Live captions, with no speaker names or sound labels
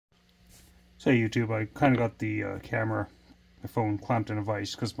So YouTube, I kind of got the camera, my phone clamped in a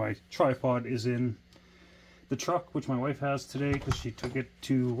vise because my tripod is in the truck, which my wife has today because she took it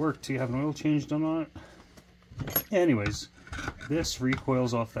to work to have an oil change done on it. Anyways, this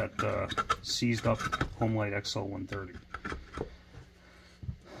recoils off that seized up homelite xl-130.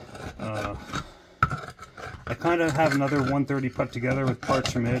 I kind of have another 130 put together with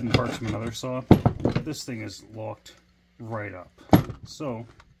parts from it and parts from another saw. This thing is locked right up. So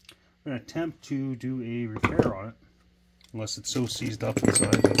I'm going to attempt to do a repair on it, unless it's so seized up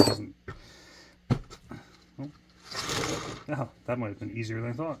inside that it doesn't... Oh, yeah, that might have been easier than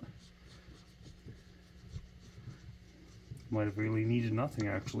I thought. Might have really needed nothing,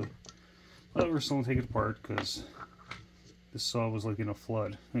 actually. But we're still going to take it apart, because this saw was like in a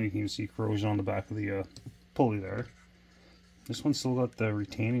flood. And you can even see corrosion on the back of the pulley there. This one's still got the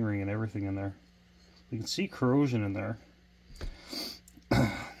retaining ring and everything in there. You can see corrosion in there.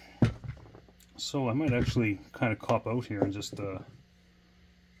 So I might actually kind of cop out here and just not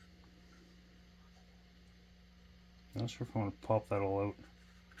sure if I want to pop that all out.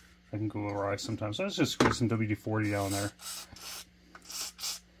 I can go awry sometimes. So let's just squeeze some WD-40 down there.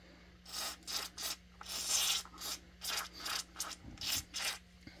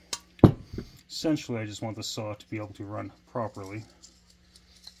 Essentially, I just want the saw to be able to run properly.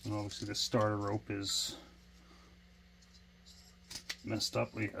 And obviously the starter rope is messed up.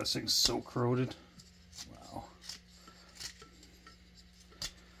 Like, this thing's so corroded. Wow.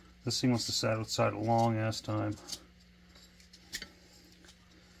 This thing must have sat outside a long ass time.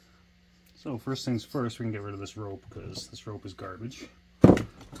 So first things first, we can get rid of this rope because this rope is garbage. Oh,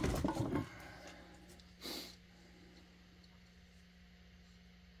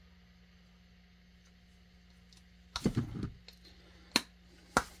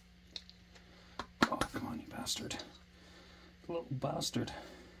 come on, you bastard. Little bastard.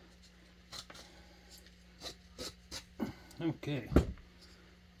 Okay.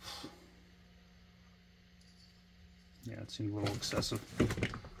 Yeah, it seemed a little excessive.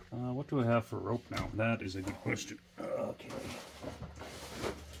 What do I have for rope now? That is a good question. Okay.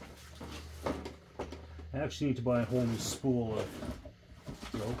 I actually need to buy a whole new spool of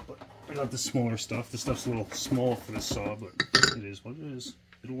rope, but I got the smaller stuff. This stuff's a little small for this saw, but it is what it is.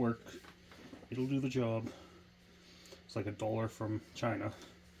 It'll work. It'll do the job. It's like $1 from China.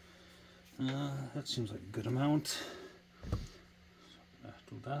 That seems like a good amount. So I'm gonna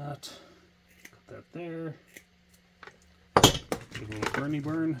do that. Got that there. Give a little burny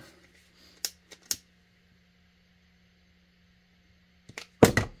burn.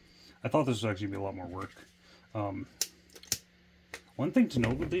 I thought this would actually be a lot more work. One thing to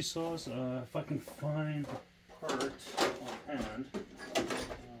note with these saws, if I can find a part on hand.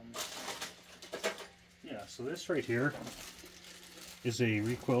 Yeah, so this right here is a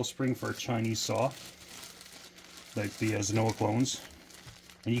recoil spring for a Chinese saw, like the Zenoa clones.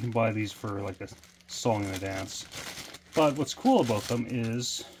 And you can buy these for like a song and a dance. But what's cool about them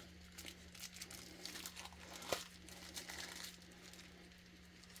is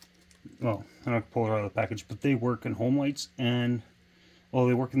well, I'm not going to pull it out of the package, but they work in homelights and, well,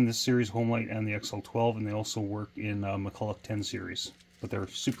 they work in this series homelight and the XL12, and they also work in McCulloch 10 series, but they're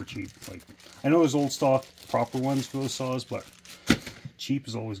super cheap. Like, I know there's old stock proper ones for those saws, but cheap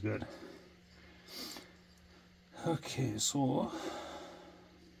is always good. Okay, so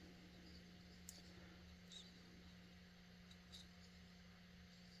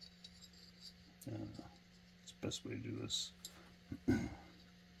it's the best way to do this. Oh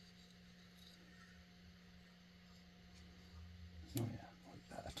yeah, like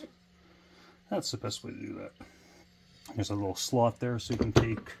that. That's the best way to do that. There's a little slot there so you can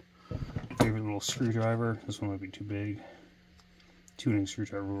take your favorite little screwdriver. This one might be too big. Tuning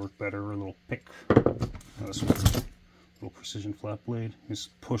screwdriver would work better, or a little pick. This one, a little precision flat blade.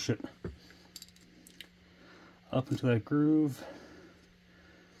 Just push it up into that groove.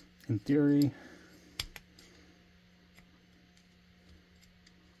 In theory,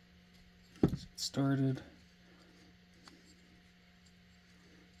 let's get started.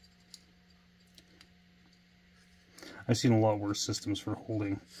 I've seen a lot worse systems for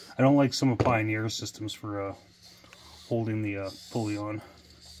holding. I don't like some of Pioneer's systems for holding the pulley on,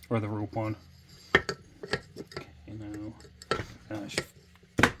 or the rope on. Okay, now I should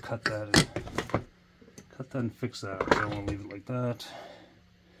cut that and fix that. I don't want to leave it like that.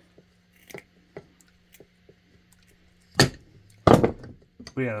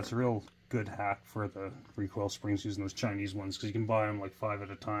 But yeah, that's a real good hack for the recoil springs using those Chinese ones, because you can buy them like 5 at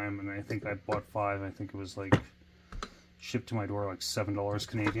a time, and I think I bought 5. I think it was like shipped to my door like $7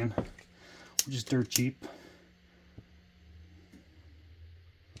 Canadian, which is dirt cheap.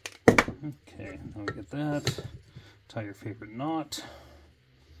 Okay, now we get that. Tie your favorite knot.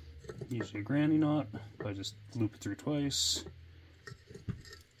 Usually a granny knot. I just loop it through twice.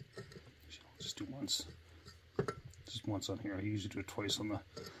 Just do once. Just once on here. I usually do it twice on the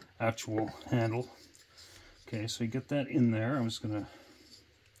actual handle. Okay, so you get that in there. I'm just gonna.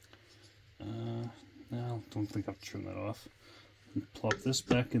 No, don't think I have to trim that off. Plop this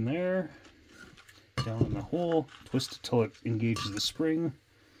back in there. Down in the hole. Twist it till it engages the spring.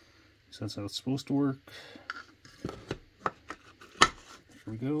 So that's how it's supposed to work. There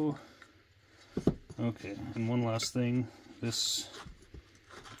we go. Okay, and one last thing. This.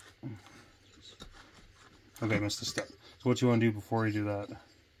 Okay, I missed a step. So what you want to do before you do that,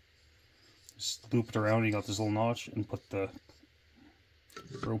 just loop it around. You got this little notch, and put the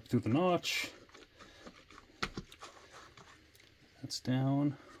rope through the notch. That's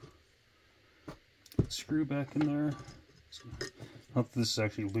down. Screw back in there. So, not that this is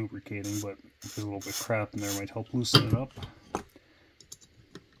actually lubricating, but if there's a little bit of crap in there, it might help loosen it up.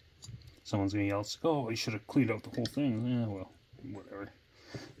 Someone's gonna yell, "Oh, you should have cleaned out the whole thing." Yeah, well, whatever.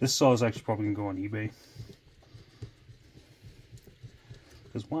 This saw is actually probably gonna go on eBay.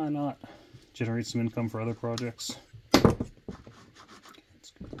 Because why not? Generate some income for other projects. Okay,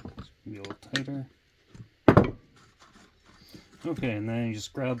 it's gonna be a little tighter. Okay, and then you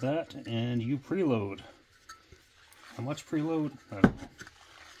just grab that and you preload. How much preload? I don't know.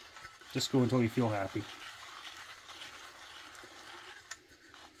 Just go until you feel happy.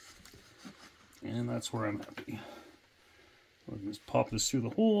 And that's where I'm happy. We'll just pop this through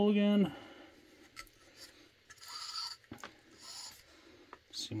the hole again.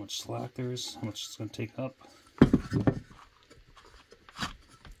 See how much slack there is, how much it's going to take up.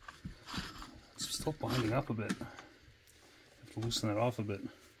 It's still binding up a bit. Have to loosen that off a bit.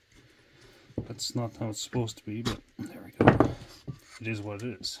 That's not how it's supposed to be, but there we go. It is what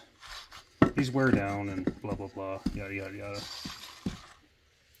it is. These wear down and blah blah blah, yada yada yada.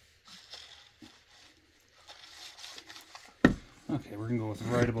 Okay, we're gonna go with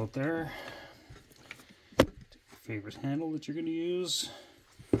right about there. Take your favorite handle that you're gonna use.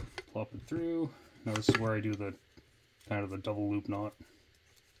 Plop it through. Now this is where I do the kind of the double loop knot,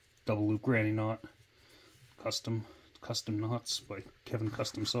 double loop granny knot, custom knots by Kevin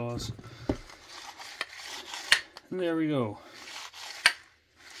Custom Saws. And there we go.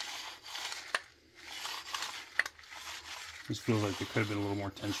 This feels like there could have been a little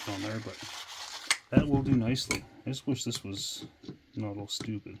more tension on there, but that will do nicely. I just wish this was not a little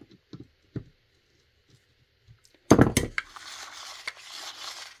stupid.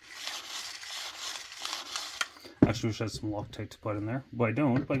 Actually wish I had some Loctite to put in there, but I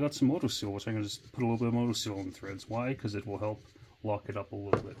don't. But I got some Motoseal, which I'm going to just put a little bit of Motoseal in the threads. Why? Because it will help lock it up a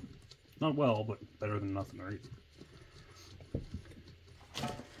little bit. Not well, but better than nothing, right?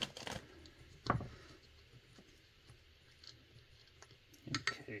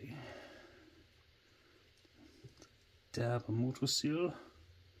 Okay. Dab a Motoseal.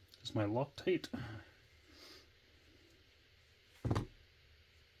 This is my Loctite.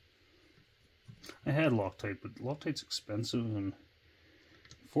 I had Loctite, but Loctite's expensive, and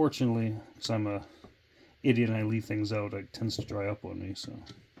fortunately, because I'm a idiot and I leave things out, it tends to dry up on me, so I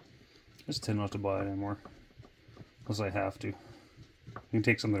just tend not to buy it anymore, unless I have to. I can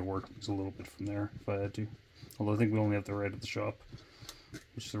take something to work a little bit from there if I had to, although I think we only have the red at the shop,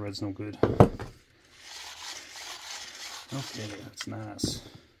 which the red's no good. Okay, that's nice.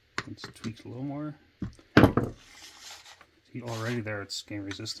 Let's tweak it a little more. See, already there it's gain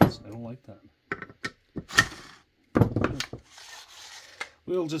resistance. I don't like that.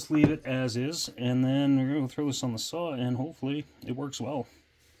 We'll just leave it as is, and then we're going to throw this on the saw, and hopefully it works well.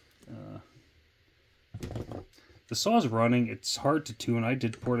 The saw's running. It's hard to tune. I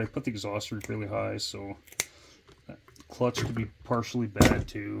did port. I put the exhaust rate really high, so that clutch could be partially bad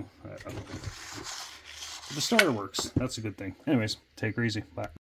too. I don't know. But the starter works. That's a good thing. Anyways, take her easy. Bye.